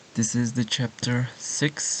This is the chapter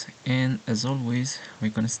 6, and as always,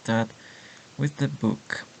 we're gonna start with the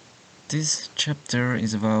book. This chapter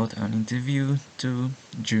is about an interview to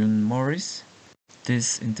June Morris.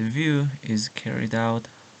 This interview is carried out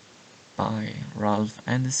by Ralph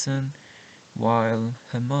Anderson while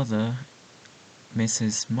her mother,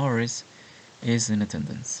 Mrs. Morris, is in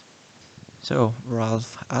attendance. So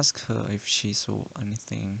Ralph asked her if she saw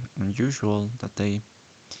anything unusual that day,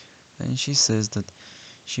 and she says that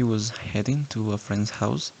she was heading to a friend's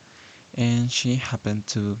house and she happened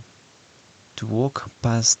to walk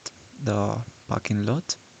past the parking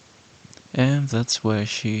lot, and that's where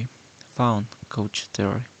she found Coach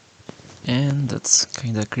Terry. And that's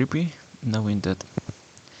kinda creepy, knowing that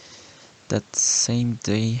that same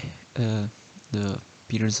day the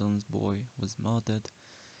Peterson's boy was murdered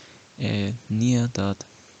near that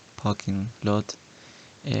parking lot,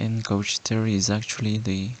 and Coach Terry is actually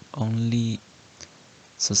the only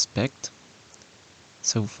suspect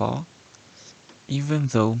so far, even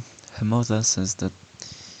though her mother says that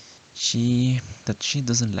she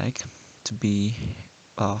doesn't like to be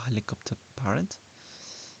a helicopter parent,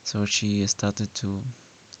 so she started to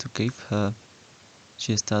give her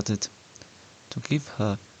she started to give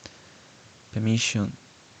her permission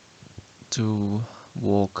to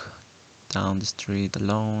walk down the street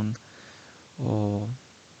alone or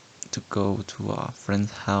to go to a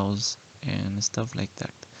friend's house and stuff like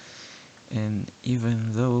that. And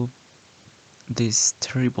even though this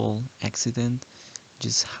terrible accident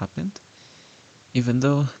just happened, even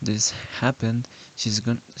though this happened,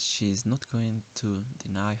 she's not going to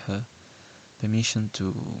deny her permission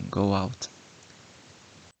to go out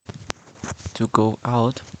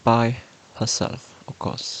by herself, of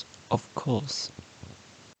course.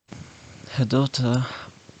 Her daughter,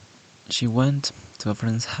 she went to a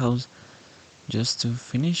friend's house just to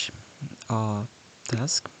finish a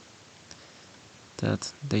task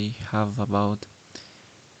that they have about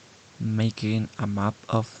making a map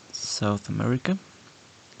of South America.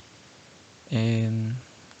 And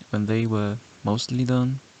when they were mostly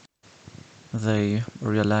done, they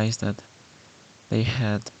realized that they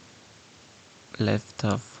had left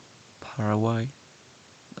off Paraguay.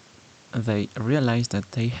 They realized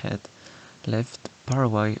that they had left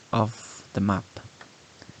Paraguay off the map.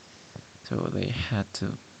 So they had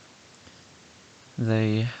to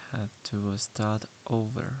start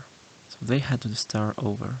over. So they had to start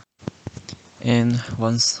over. And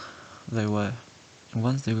they were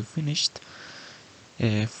once they were finished,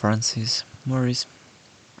 Francis Morris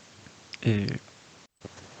uh,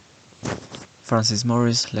 Francis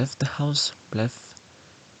Morris left the house,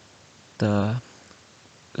 the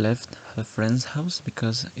left her friend's house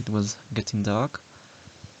because it was getting dark.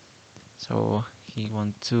 So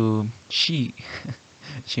she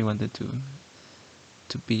she wanted to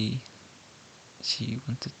be she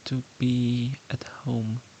wanted to be at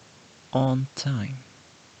home on time.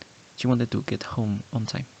 She wanted to get home on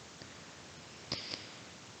time.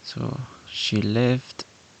 So she left,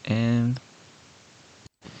 and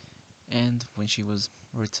when she was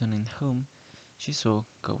returning home, she saw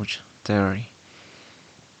Coach Terry.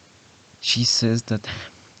 She says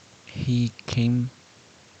he came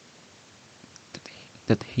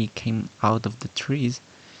that he came out of the trees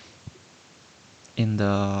in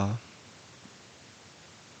the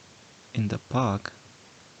park.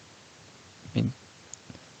 I mean,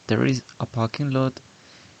 there is a parking lot,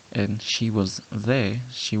 and she was there.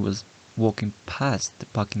 She was walking past the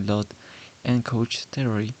parking lot, and Coach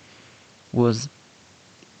Terry was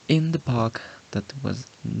in the park that was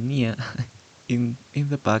near in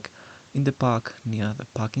the park near the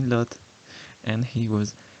parking lot, and he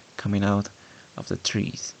was coming out of the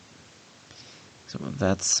trees. So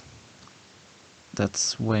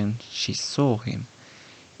that's when she saw him,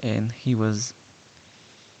 and he was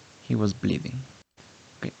bleeding.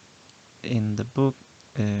 Okay. In the book,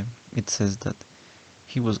 it says that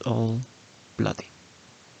he was all bloody,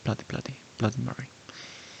 bloody Mary.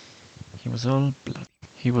 He was all bloody.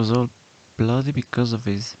 He was all bloody because of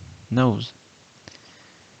his nose.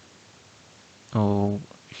 Oh,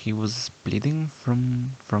 he was bleeding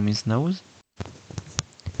from his nose.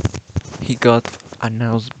 He got a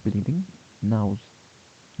nose bleeding. Nose,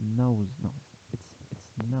 nose. It's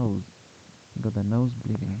nose. He got a nose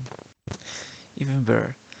bleeding. Even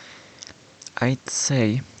better, I'd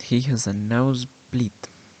say he has a nosebleed.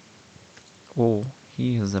 Oh,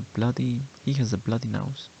 he has a bloody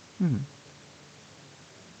nose.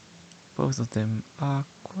 Both of them are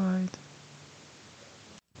quite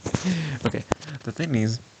okay. The thing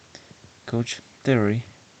is, Coach Terry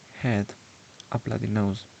had a bloody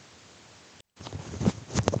nose.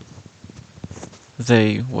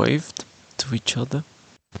 They waved to each other,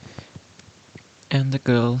 and the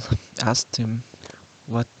girl asked him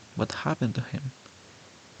what happened to him.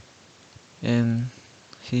 And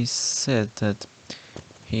he said that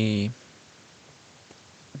he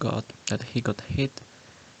he got hit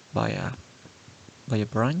by a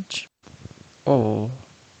branch, or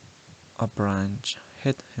a branch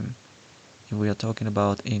hit him. We are talking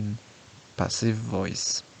about in passive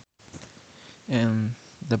voice. And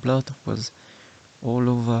the blood was all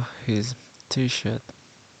over his t-shirt.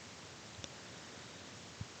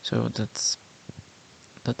 So that's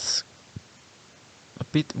a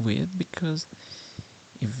bit weird, because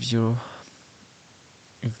if your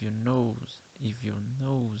nose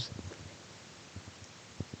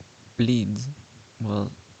bleeds,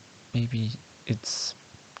 well, maybe it's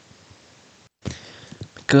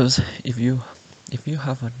because if you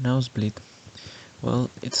have a nosebleed, well,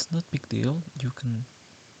 it's not big deal. You can,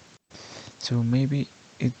 so maybe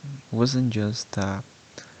it wasn't just a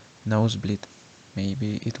nosebleed.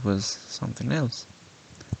 Maybe it was something else,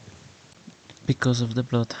 because of the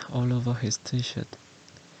blood all over his t-shirt.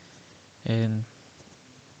 And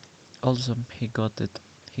also he got it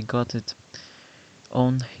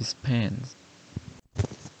on his pants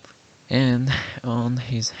and on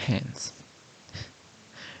his hands,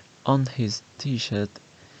 on his t-shirt,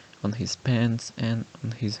 on his pants, and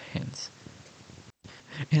on his hands.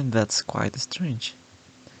 And that's quite strange.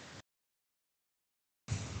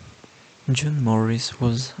 June Morris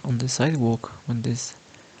was on the sidewalk when this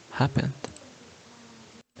happened,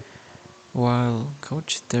 while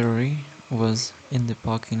Coach Terry was in the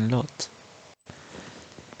parking lot.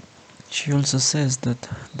 She also says that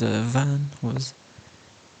the van was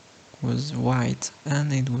white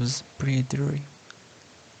and it was pretty dirty.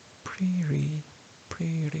 Pretty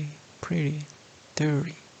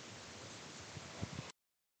dirty.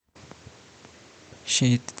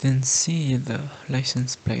 She didn't see the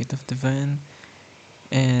license plate of the van,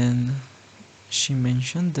 and she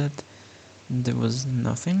mentioned that there was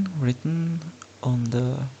nothing written on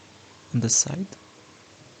the side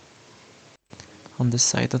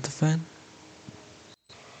of the van.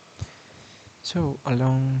 So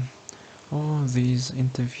along all these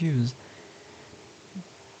interviews,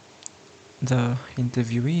 the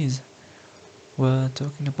interviewees were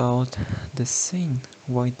talking about the same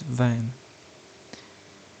white van.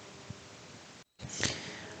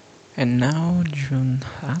 And now June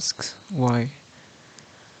asks why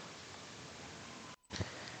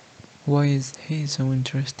is he so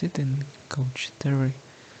interested in Coach Terry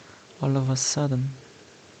all of a sudden?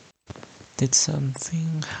 Did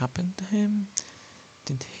something happen to him?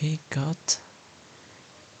 Did he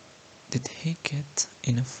get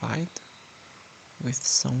in a fight with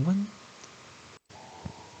someone?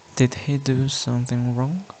 Did he do something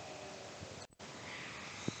wrong?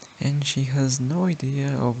 And she has no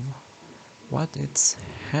idea of what is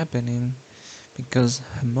happening, because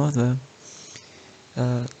her mother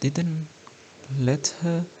didn't let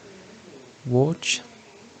her watch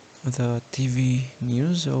the TV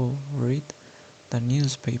news or read the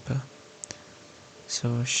newspaper,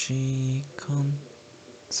 so she can't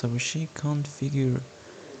figure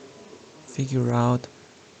out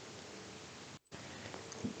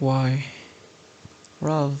why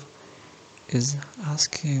Ralph is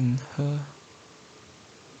asking her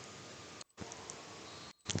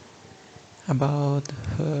about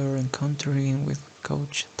her encountering with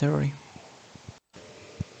Coach Terry.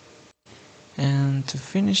 And to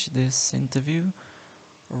finish this interview,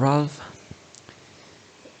 Ralph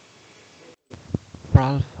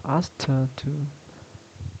asked her to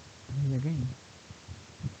play again.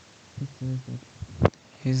 He says that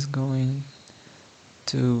he's going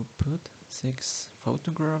to put 6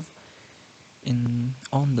 photographs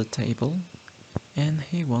on the table, and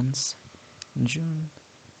he wants June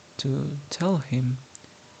to tell him,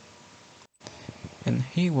 and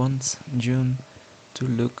he wants June to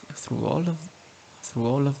look through all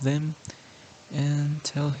of them and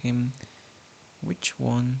tell him which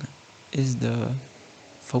one is the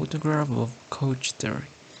photograph of Coach Terry.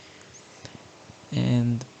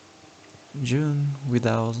 And June,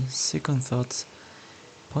 without second thoughts,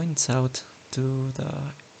 points out to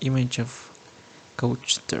the image of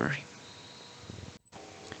Coach Terry.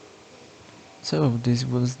 So this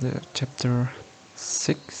was the chapter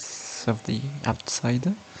 6 of The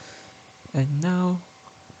Outsider, and now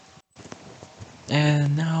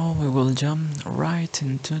we will jump right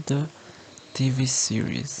into the TV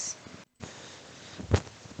series.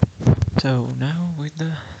 So now with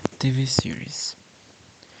the TV series.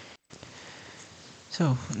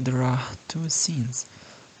 So there are 2 scenes.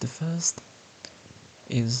 The first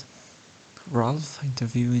is Ralph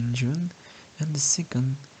interviewing June, and the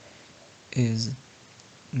second is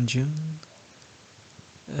June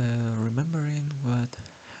remembering what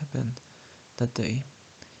happened that day.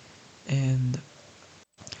 And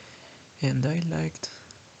I liked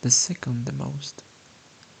the second the most.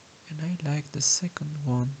 And I liked the second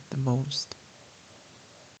one the most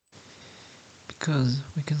because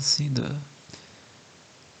we can see the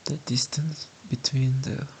distance between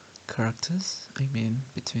the characters. I mean,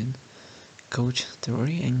 between Coach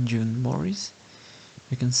Terry and June Morris.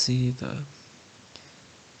 We can see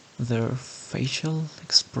their facial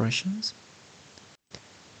expressions.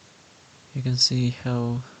 You can see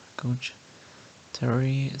how Coach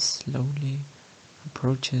Terry slowly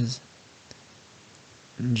approaches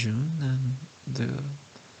June,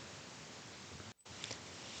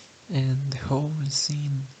 and the whole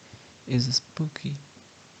scene is spooky.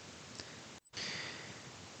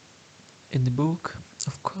 In the book,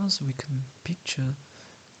 of course, we can picture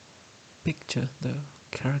the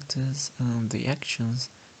characters and the actions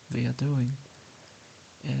they are doing,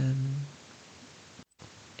 and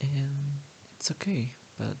it's okay,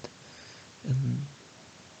 but um,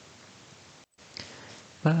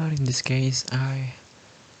 in this case I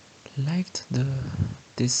liked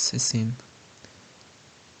this scene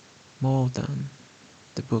more than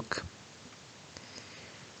the book.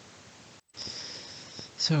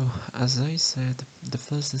 So, as I said, the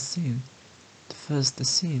first scene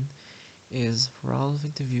is Ralph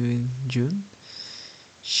interviewing June.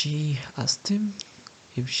 She asked him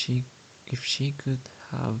if she could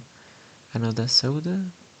have another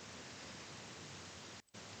soda.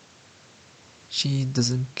 She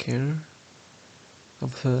doesn't care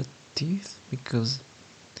of her teeth because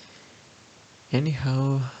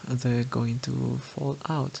anyhow they're going to fall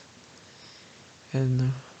out.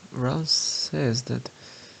 And Ralph says that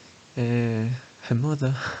her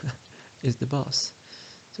mother is the boss.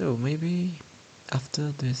 So maybe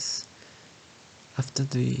after the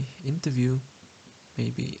interview,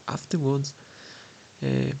 maybe afterwards,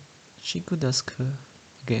 she could ask her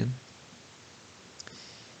again.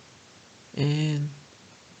 And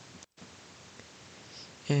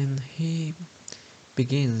he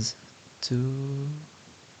begins to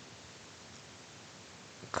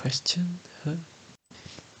question her,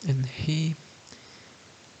 and he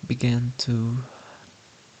began to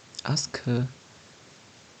ask her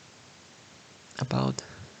about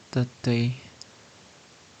that day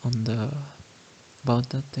in the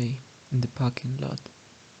parking lot.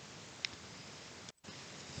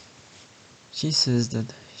 She says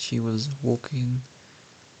that she was walking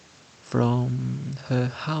from her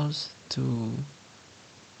house to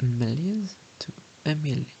Amelia's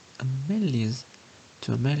Amelia's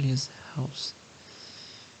house.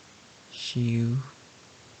 She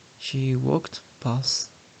walked past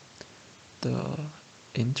the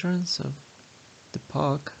entrance of the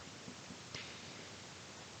park.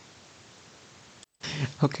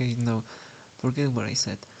 Okay, no, forget what I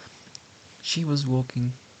said. She was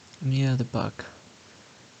walking near the park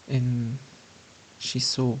and she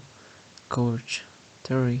saw Coach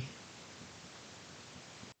Terry.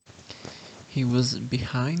 He was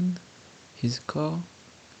behind his car,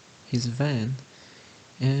 his van,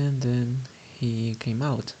 and then he came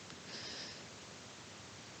out.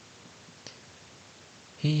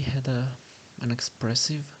 He had an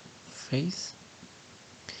expressive face,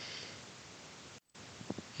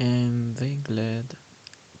 and they glared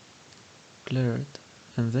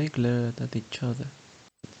at each other.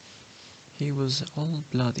 He was all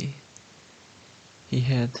bloody. He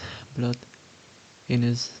had blood in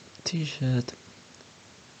his t-shirt,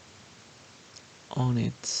 on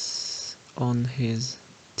his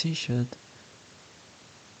t-shirt,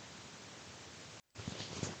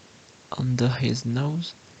 under his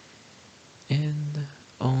nose, and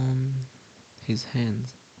on his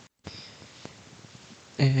hands.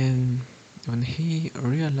 And when he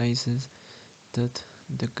realizes that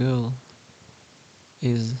the girl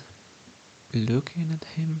is looking at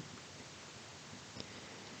him,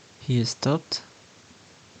 he stopped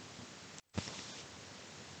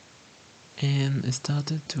and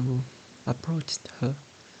started to approach her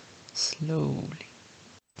slowly.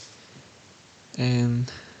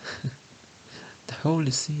 And the whole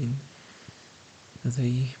scene,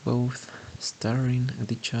 they both staring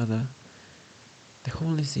at each other. The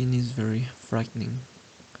whole scene is very frightening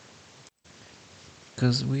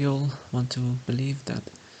because we all want to believe that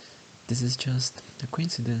this is just a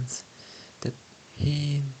coincidence, that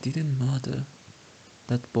he didn't murder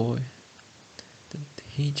that boy, that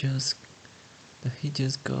he just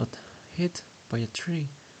got hit by a tree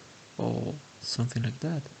or something like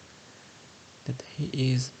that, that he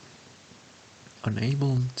is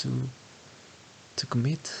unable to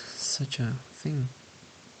commit such a thing.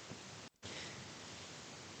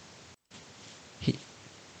 He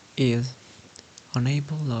is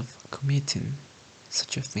unable of committing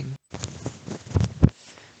such a thing.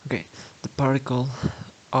 Okay, the particle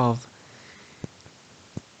of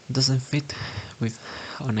doesn't fit with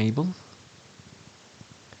unable.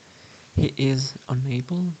 He is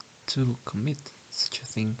unable to commit such a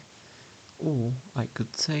thing, or I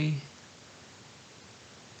could say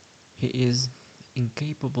he is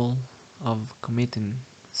incapable of committing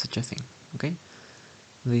such a thing. Okay,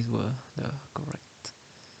 these were the correct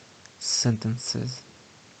sentences.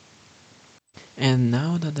 And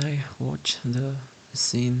now that I watch the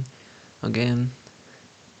scene again,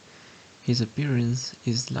 his appearance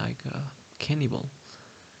is like a cannibal,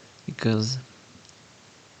 because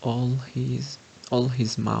all his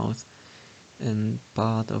mouth and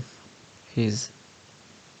his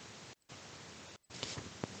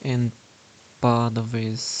and part of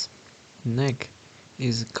his neck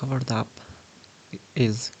is covered up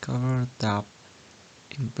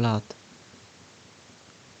in blood.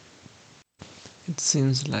 It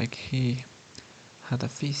seems like he had a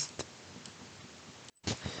feast.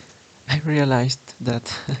 I realized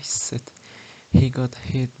that I said he got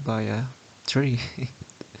hit by a tree.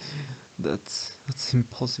 That's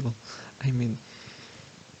impossible. I mean,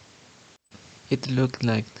 it looked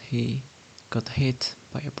like he got hit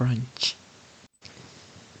by a branch.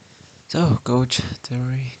 So Coach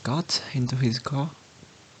Terry got into his car.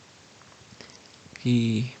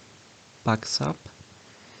 He backs up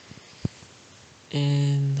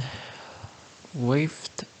and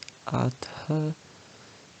waved at her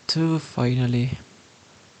to finally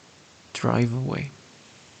drive away.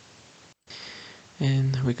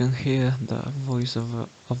 And we can hear the voice of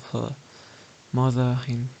her mother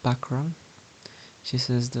in background. She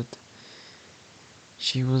says that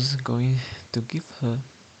she was going to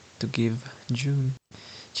give June.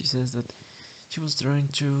 She says that she was trying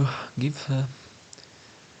to give her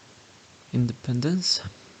independence,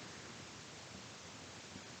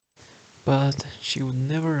 but she would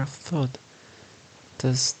never have thought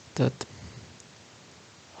that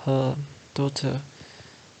her daughter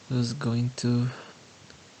was going to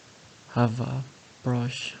have a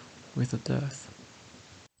brush with the death.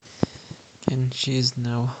 And she is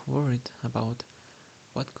now worried about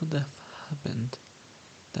what could have happened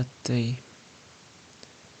that day.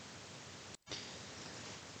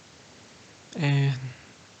 And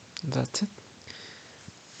that's it.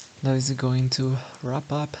 That is going to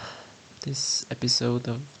wrap up this episode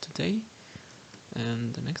of today.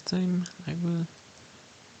 And the next time I will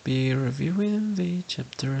be reviewing the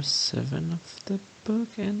chapter 7 of the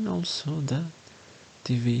book and also the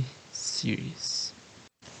TV series.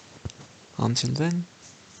 Until then,